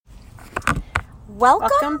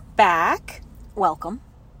Welcome back, Welcome.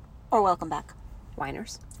 Or welcome back.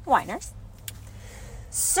 whiners. Whiners.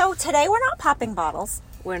 So today we're not popping bottles.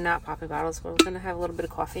 We're not popping bottles. We're going to have a little bit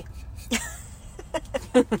of coffee.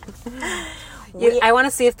 I want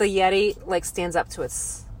to see if the Yeti stands up to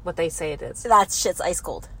what they say it is. That shit's ice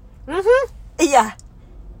cold. Mm-hmm. Yeah.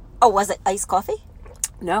 Oh, was it iced coffee?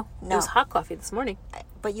 No, it No. was hot coffee this morning.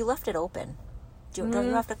 But you left it open. Don't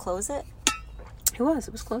you have to close it? It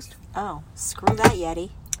was closed. Oh, screw that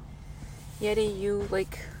Yeti. Yeti, you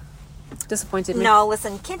disappointed me. No,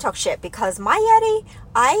 listen, can't talk shit because my Yeti,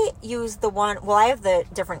 I use the one, well, I have the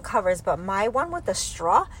different covers, but my one with the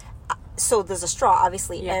straw, so there's a straw,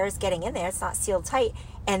 obviously air is getting in there, it's not sealed tight,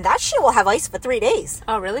 and that shit will have ice for 3 days.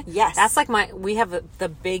 Oh, really? Yes. That's we have the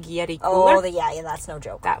big Yeti cooler. Oh, yeah, that's no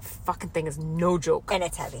joke. That fucking thing is no joke. And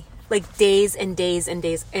it's heavy. Days and days and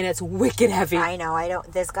days, and it's wicked heavy. I know,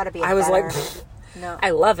 there's got to be a I was better... like... No. I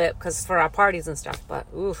love it because for our parties and stuff, but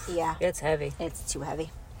oof, Yeah. it's heavy. It's too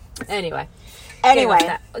heavy. Anyway,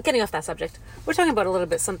 Anyway. getting off that subject, we're talking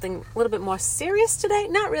about something a little bit more serious today.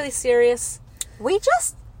 Not really serious. We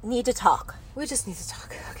just need to talk. We just need to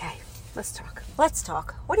talk. Okay, let's talk. Let's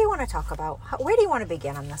talk. What do you want to talk about? Where do you want to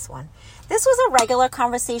begin on this one? This was a regular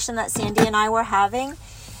conversation that Sandy and I were having,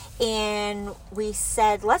 and we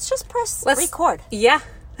said, let's just press record. Yeah.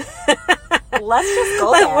 Let's just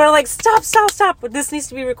go there. We're like, stop. This needs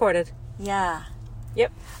to be recorded. Yeah.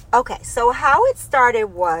 Yep. Okay, so how it started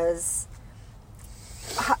was...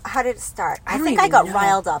 How did it start? I don't think I even got know.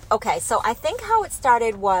 riled up. Okay, so I think how it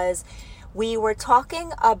started was we were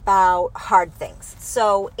talking about hard things.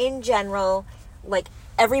 So in general,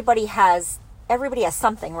 everybody has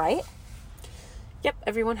something, right? Yep.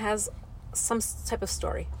 Everyone has some type of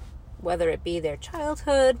story, whether it be their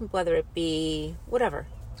childhood, whether it be whatever,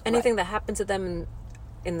 anything that happened to them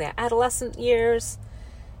in their adolescent years.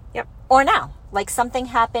 Yep. Or now. Like something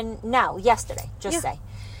happened now, yesterday, say.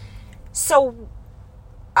 So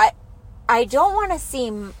I don't want to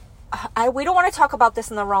seem... we don't want to talk about this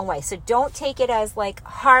in the wrong way. So don't take it as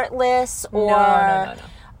heartless or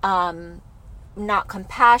No. Not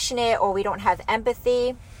compassionate or we don't have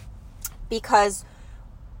empathy, because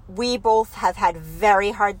we both have had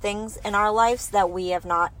very hard things in our lives that we have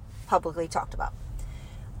not publicly talked about.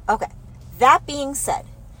 Okay. That being said,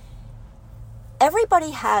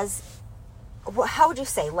 everybody has... How would you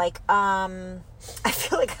say? I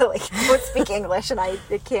feel like I don't speak English and I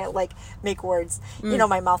can't make words. You know,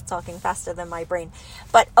 my mouth talking faster than my brain.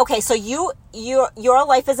 But okay, so your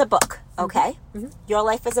life is a book. Okay, Your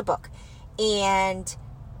life is a book, and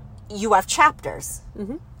you have chapters.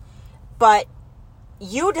 Mm-hmm. But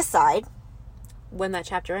you decide When that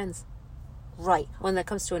chapter ends. right, When that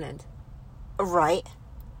comes to an end. right,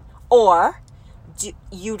 or do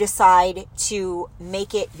you decide to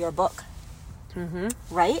make it your book. Mm-hmm.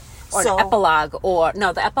 Right? Or an epilogue,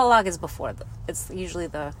 the epilogue is before. It's usually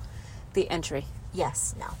the entry.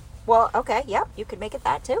 Yes, no. Well, okay, yep, you could make it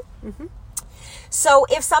that too. Mm-hmm. So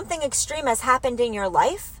if something extreme has happened in your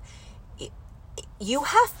life,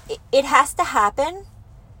 it has to happen.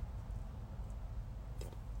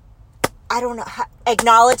 I don't know,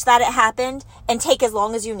 acknowledge that it happened and take as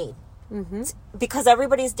long as you need. Mm-hmm. Because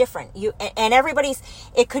everybody's different.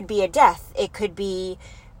 It could be a death. It could be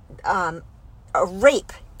a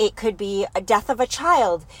rape. It could be a death of a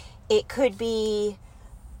child. It could be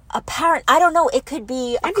a parent. I don't know. It could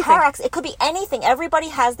be a car accident. It could be anything. Everybody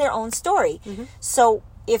has their own story. Mm-hmm. So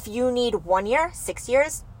if you need 1 year, 6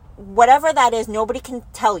 years, whatever that is, nobody can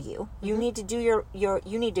tell you. Mm-hmm. You need to do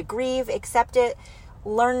you need to grieve, accept it,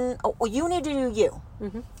 learn. You need to do you.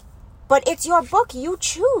 Mm-hmm. But it's your book. You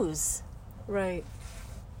choose. Right.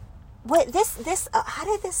 What this how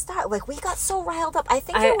did this start? We got so riled up. I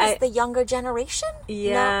think it was the younger generation.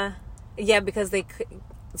 Yeah. No? Yeah, because they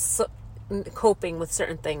coping with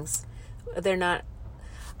certain things. They're not...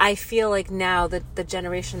 I feel like now that the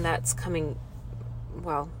generation that's coming,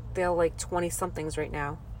 well, they're 20-somethings right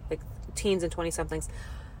now, teens and 20-somethings,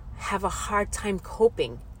 have a hard time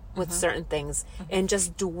coping with certain things and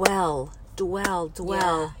just dwell.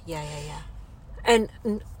 Yeah. And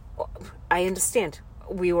I understand.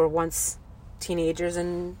 We were once teenagers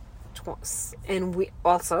and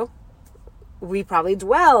we probably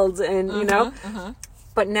dwelled and, you know,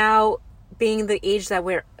 but now being the age that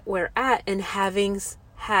we're at and having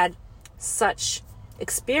had such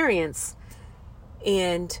experience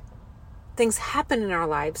and things happen in our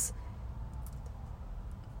lives,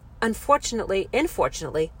 unfortunately,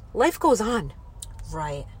 life goes on.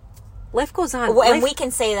 Right. Life goes on. And we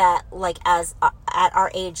can say that as at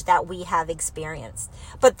our age that we have experienced.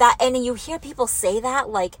 But and you hear people say that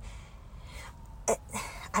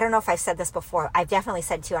I don't know if I've said this before. I've definitely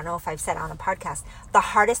said too. I don't know if I've said it on a podcast. The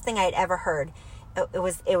hardest thing I had ever heard, it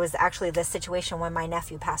was actually this situation when my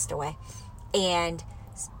nephew passed away, and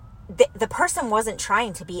the person wasn't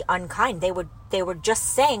trying to be unkind. They were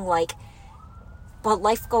just saying like, but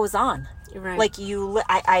life goes on. Right. Like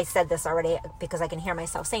I said this already because I can hear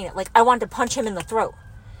myself saying it. Like, I wanted to punch him in the throat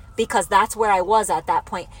because that's where I was at that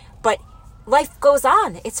point. But life goes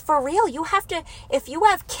on. It's for real. You have to, if you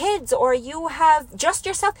have kids or you have just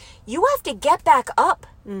yourself, you have to get back up.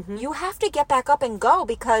 Mm-hmm. You have to get back up and go,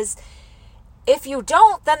 because if you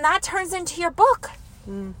don't, then that turns into your book.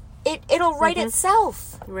 Mm. It'll write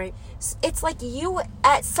itself. Right. It's like you,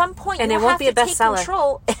 at some point, and you it won't have be to a bestseller. take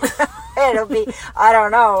control. It'll be, I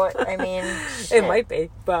don't know. I mean, it might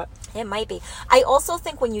be, but it might be. I also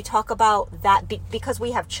think when you talk about that, because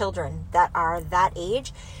we have children that are that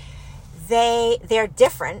age, they're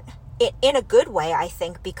different in a good way, I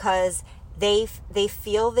think, because they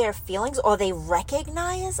feel their feelings, or they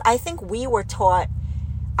recognize. I think we were taught,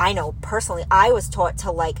 I know personally, I was taught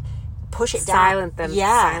to like push it down. Silence them.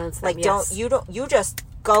 Yeah. Silence them. Like, yes. you just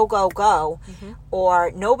go, mm-hmm.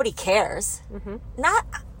 or nobody cares. Mm-hmm.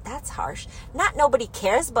 That's harsh. Not nobody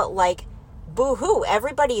cares, but like, boo-hoo,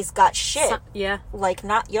 everybody's got shit. Yeah. Like,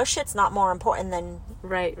 not, your shit's not more important than...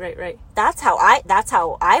 Right. That's how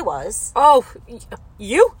I was. Oh,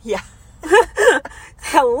 you? Yeah.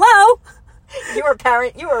 Hello? You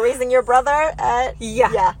were raising your brother at...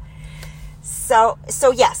 Yeah. So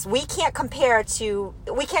yes, we can't compare to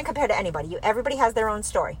anybody. Everybody has their own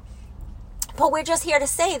story. But we're just here to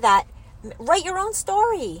say that, write your own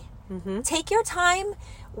story. Mm-hmm. Take your time,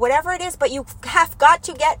 whatever it is, but you have got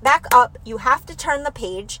to get back up. You have to turn the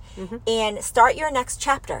page mm-hmm. and start your next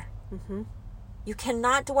chapter. Mm-hmm. You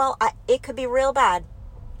cannot dwell. It could be real bad.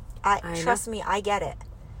 Trust me, I get it.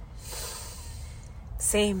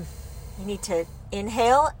 Same. You need to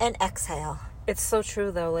inhale and exhale. It's so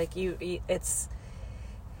true, though. Like,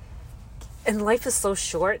 and life is so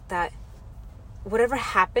short that whatever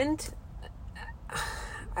happened,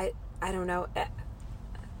 I don't know,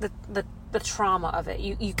 the trauma of it,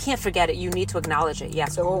 you can't forget it. You need to acknowledge it.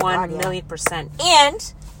 Yes, 1,000,000%.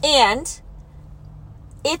 And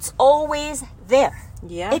it's always there.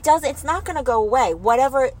 Yeah. It's not going to go away.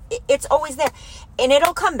 Whatever, it's always there. And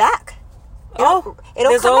it'll come back. It'll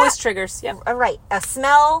there's come always back. Triggers. Yeah. Right. A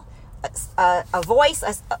smell, a voice,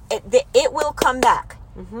 it will come back.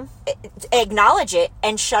 Mm-hmm. Acknowledge it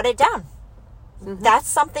and shut it down. Mm-hmm. That's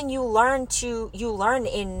something you learn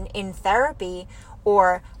in therapy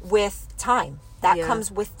or with time. That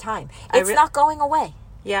comes with time. It's not going away.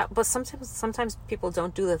 Yeah, but sometimes people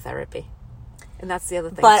don't do the therapy, and that's the other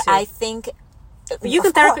thing. But too. I think you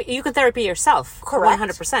can therapy yourself. Correct.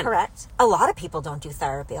 100%. Correct. A lot of people don't do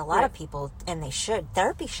therapy. A lot of people, and they should.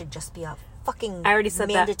 Therapy should just be a fucking I already said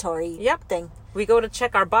mandatory thing. We go to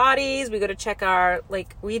check our bodies. We go to check our,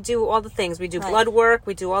 like, we do all the things. We do blood work.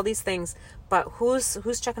 We do all these things. But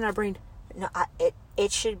who's checking our brain? No,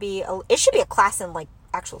 it should be a class in like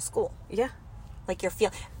actual school. Yeah. Like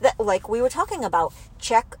like we were talking about,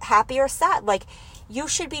 check happy or sad. Like, you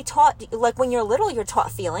should be taught, like when you're little, you're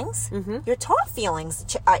taught feelings. Mm-hmm. You're taught feelings.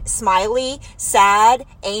 Smiley, sad,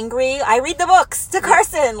 angry. I read the books to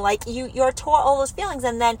Carson. Like, you're taught all those feelings.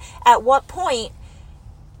 And then at what point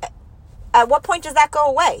does that go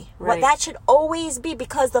away? Right. Well, that should always be,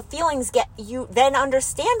 because the feelings you then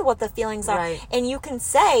understand what the feelings are. Right. And you can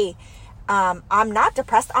say, I'm not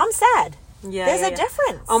depressed, I'm sad. Yeah, There's a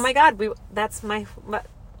difference. Oh my God,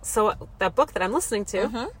 so that book that I'm listening to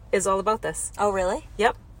mm-hmm. is all about this. Oh, really?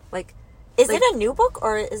 Yep. Like, is it a new book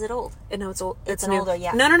or is it old? No, it's old. It's new. older,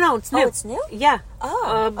 yeah. No, it's new. Oh, it's new? Yeah.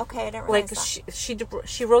 Oh, okay, I didn't realize that.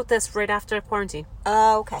 She wrote this right after quarantine.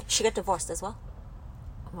 Oh, okay. She got divorced as well?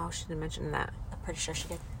 Well, she didn't mention that. I'm pretty sure she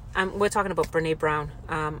did. We're talking about Brene Brown.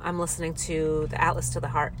 I'm listening to the Atlas to the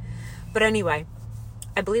Heart. But anyway,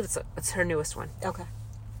 I believe it's her newest one. Okay.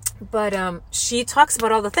 But she talks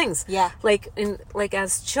about all the things. Yeah. Like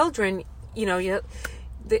as children, you're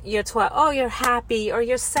taught, oh, you're happy, or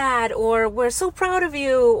you're sad, or we're so proud of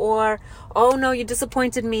you, or oh no, you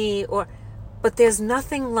disappointed me, but there's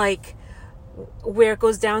nothing like where it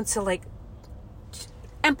goes down to like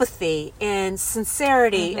empathy and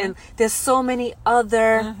sincerity, mm-hmm. and there's so many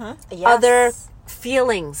other mm-hmm. other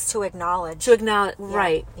feelings to acknowledge.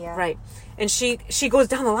 Right. And she goes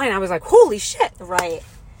down the line. I was like, holy shit. Right.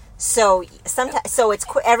 So sometimes, it's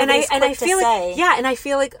everybody's quick to say. Yeah, and I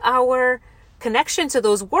feel like our connection to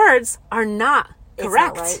those words are not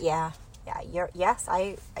correct. It's not right. Yeah.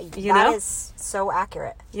 That is so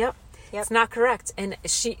accurate. Yep. Yep. It's not correct. And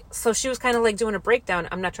she was kind of like doing a breakdown.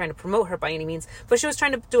 I'm not trying to promote her by any means, but she was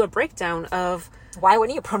trying to do a breakdown of... Why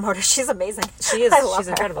wouldn't you promote her? She's amazing. She is. She's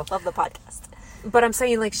incredible. Love the podcast. But I'm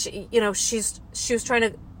saying, like, she was trying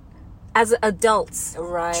to, as adults,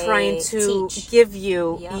 trying to give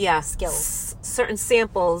you, skills, certain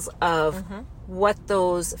samples of what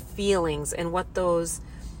those feelings and what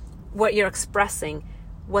you're expressing,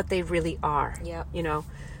 what they really are. Yep. You know,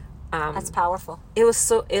 that's powerful. It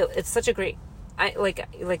was it's such a great.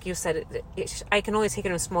 Like you said, I can only take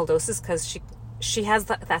it in small doses because she has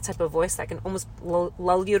that type of voice that can almost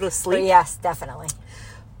lull you to sleep. Yes, definitely.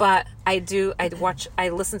 But I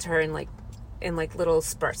listen to her in little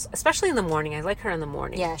spurts, especially in the morning. I like her in the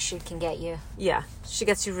morning. Yeah, she can get you. Yeah, she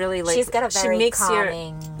gets you really like. She's got a very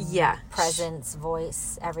calming presence,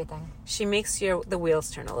 voice, everything. She makes the wheels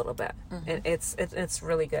turn a little bit. It's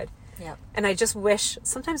really good. Yeah. And I just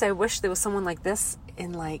sometimes I wish there was someone like this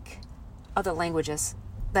in like other languages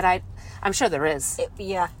that I'm sure there is.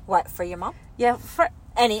 What, for your mom? Yeah, for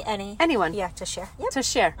anyone. Yeah, to share. Yep. To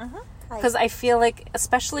share. Because I feel like,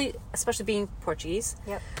 especially being Portuguese,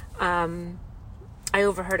 yep. I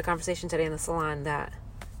overheard a conversation today in the salon that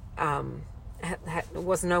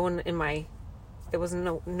was no one in my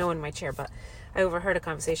chair, but I overheard a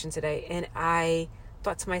conversation today, and I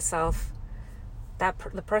thought to myself that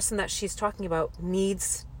the person that she's talking about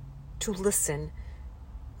needs to listen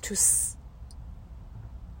to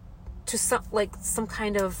some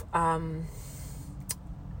kind of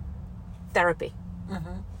therapy.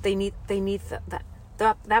 They need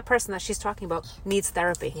that person that she's talking about needs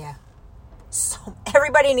therapy. Yeah. So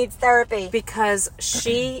everybody needs therapy because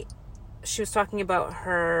she was talking about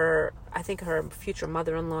her future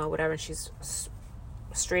mother-in-law or whatever, and she's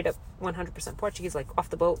straight up 100% Portuguese, like off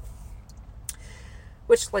the boat,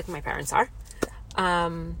 which like my parents are,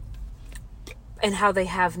 and how they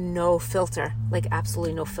have no filter, like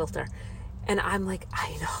absolutely no filter. And I'm like,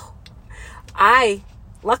 I know, I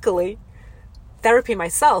luckily therapy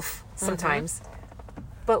myself sometimes,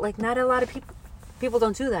 but like not a lot of people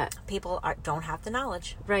don't do that. People don't have the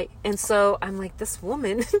knowledge, right? And so I'm like, this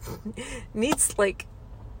woman needs like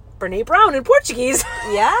Brene Brown in Portuguese.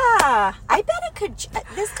 Yeah, I bet it could.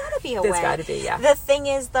 There's got to be a way. There's got to be, yeah. The thing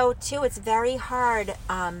is, though, too, it's very hard.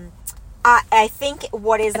 I think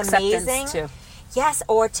what is acceptance amazing, too. Yes,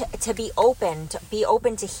 or to be open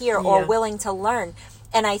to hear or willing to learn.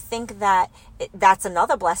 And I think that's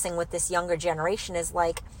another blessing with this younger generation is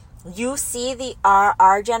like, you see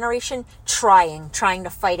our generation trying to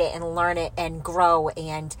fight it and learn it and grow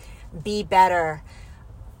and be better.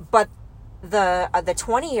 But the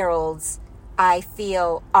 20-year-olds, I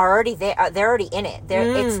feel, are already there. They're already in it.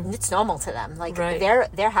 It's normal to them. Like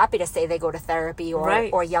they're happy to say they go to therapy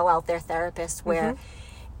or yell out their therapist where.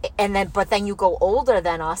 But then you go older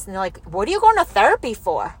than us and they're like, what are you going to therapy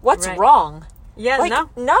for? What's wrong? Yeah, like,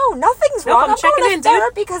 no, nothing's wrong. I'm checking going in, to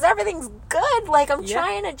therapy because everything's good. Like, I'm Yep.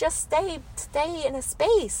 trying to just stay in a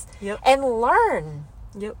space Yep. and learn.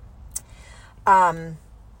 Yep. Um,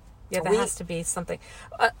 Yeah, there has to be something.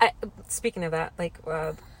 Speaking of that, like,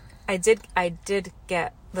 I did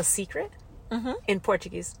get The Secret in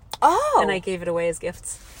Portuguese. Oh, and I gave it away as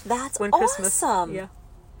gifts. That's when awesome. Christmas. Yeah.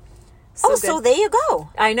 So there you go.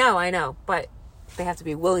 I know, but they have to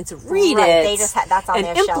be willing to read Right, it. they just that's on and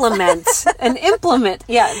their implement shelf. and implement.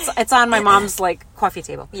 Yeah, it's on my mom's like coffee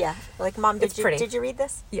table. Yeah, like, Mom, did you read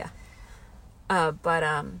this? Yeah. But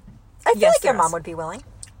I feel like your mom would be willing.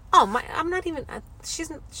 Oh, I'm not even. She's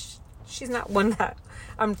not one that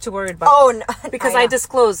I'm too worried about. Oh, no, because I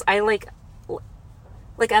disclose. I like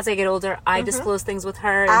as I get older, I disclose things with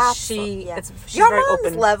her, and she's your very mom's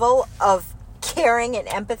open. level of caring and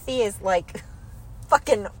empathy is like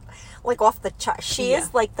fucking like off the chart. She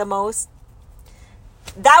is like the most.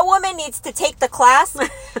 That woman needs to take the class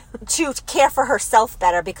to care for herself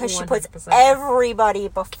better because she puts 100%. everybody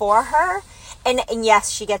before her, and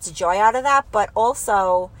yes, she gets joy out of that, but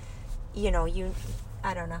also,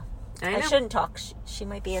 I don't know. I shouldn't talk. She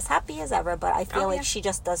might be as happy as ever, but I feel like she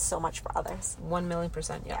just does so much for others.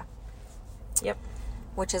 1,000,000%. Yeah. Yep.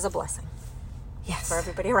 Which is a blessing. Yes. For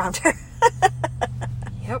everybody around her.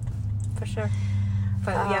 Yep. For sure.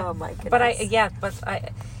 But oh my goodness. But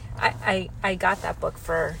I got that book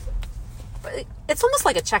for. It's almost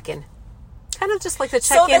like a check-in. Kind of just like the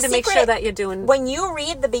check-in to make sure that you're doing. When you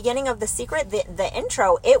read the beginning of The Secret, the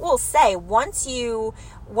intro, it will say once you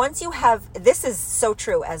have, this is so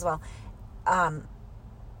true as well.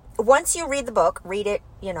 Once you read the book, read it,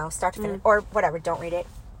 start to finish, or whatever. Don't read it.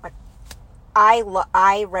 But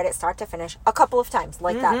I read it start to finish a couple of times,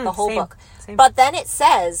 like that, the whole book. Same. But then it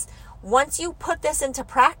says, once you put this into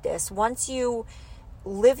practice, once you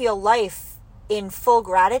live your life in full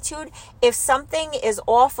gratitude. If something is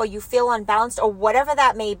off or you feel unbalanced or whatever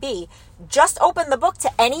that may be, just open the book to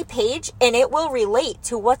any page and it will relate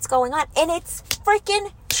to what's going on. And it's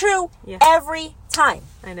freaking true every time.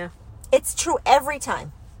 I know. It's true every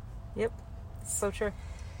time. Yep. So true.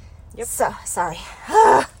 Yep. So, sorry.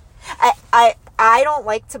 I don't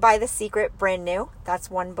like to buy The Secret brand new. That's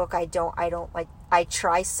one book I don't like. I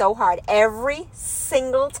try so hard every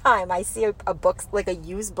single time I see a book, like a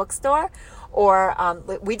used bookstore, or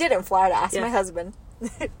we did it in Florida. Ask my husband.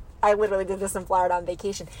 I literally did this in Florida on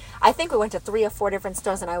vacation. I think we went to 3 or 4 different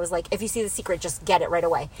stores, and I was like, if you see The Secret, just get it right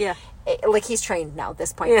away. Yeah. Like, he's trained now at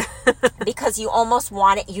this point. Yeah. Because you almost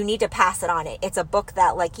want it, you need to pass it on it. It's a book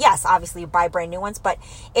that, like, yes, obviously you buy brand new ones, but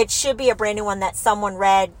it should be a brand new one that someone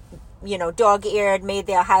read, you know, dog-eared, made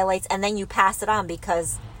their highlights, and then you pass it on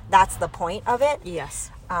because that's the point of it.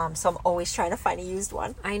 Yes. So I'm always trying to find a used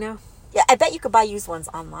one. I know. Yeah, I bet you could buy used ones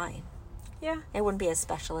online. Yeah. It wouldn't be as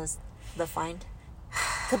special as the find.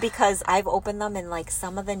 Because I've opened them and, like,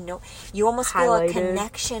 some of the you almost feel a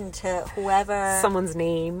connection to whoever. Someone's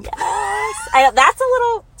name. Yes. That's a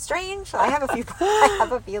little strange. I have a few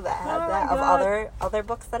that have that of other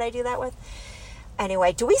books that I do that with.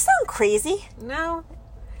 Anyway, do we sound crazy? No.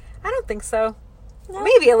 I don't think so. No.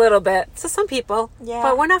 Maybe a little bit to some people. Yeah.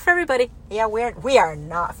 But we're not for everybody. Yeah, we are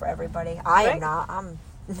not for everybody. I am not. I'm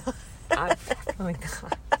definitely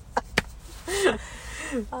not.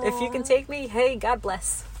 If you can take me, hey, God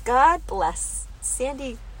bless. God bless.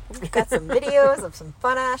 Sandy, we've got some videos of some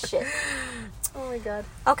fun ass shit. Oh my God.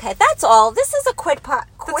 Okay, that's all. This is a quick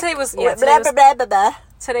Today was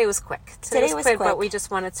quick. Today was quick, but we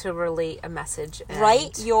just wanted to relate a message. And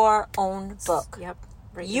write your own book. Yep.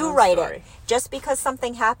 You write it. Just because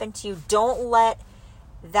something happened to you, don't let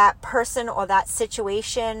that person or that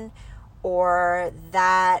situation or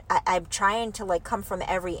that I'm trying to, like, come from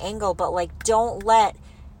every angle, but, like, don't let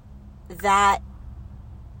that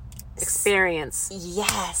experience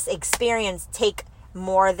take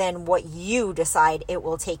more than what you decide it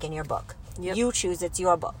will take in your book. Yep. You choose. It's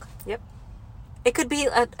your book. Yep. It could be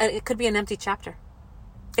an empty chapter.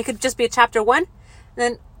 It could just be a chapter 1,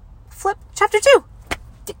 then flip chapter 2.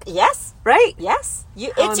 Yes. Right? Yes.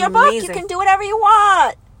 It's your book. You can do whatever you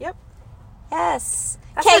want. Yep. Yes.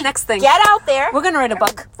 That's the next thing. Get out there. We're going to write a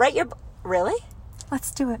book. Write your book. Really?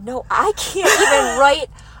 Let's do it. No, I can't even write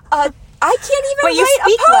a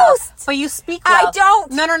post. But you speak well. I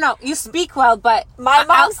don't. No. You speak well, but my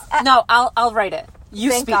mom's... I'll write it.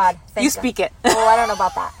 You Thank speak. God. You speak it. Oh, I don't know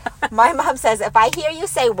about that. My mom says if I hear you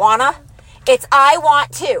say wanna, it's I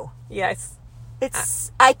want to. Yes.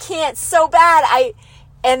 It's I can't so bad.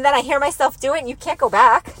 And then I hear myself do it, and you can't go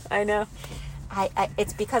back. I know.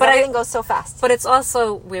 It's because everything goes so fast. But it's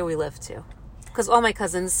also where we live too, because all my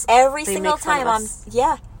cousins every single time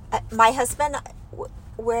my husband,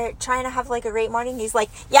 we're trying to have, like, a great morning. He's like,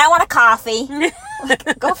 "Yeah, I want a coffee."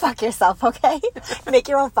 Like, go fuck yourself, okay? Make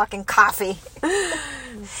your own fucking coffee.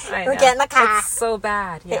 We're getting the car. It's so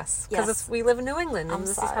bad. Yes, because we live in New England, and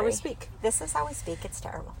this is how we speak. This is how we speak. It's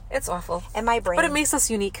terrible. It's awful. And my brain, but it makes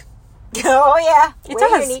us unique. Oh yeah, we're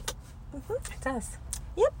does. Unique. Mm-hmm. It does.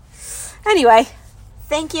 Yep. Anyway,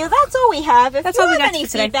 thank you. That's all we have. If you have any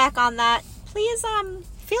today. feedback on that, please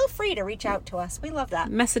feel free to reach out to us. We love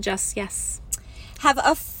that. Message us. Yes. Have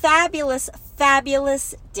a fabulous,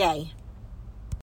 fabulous day.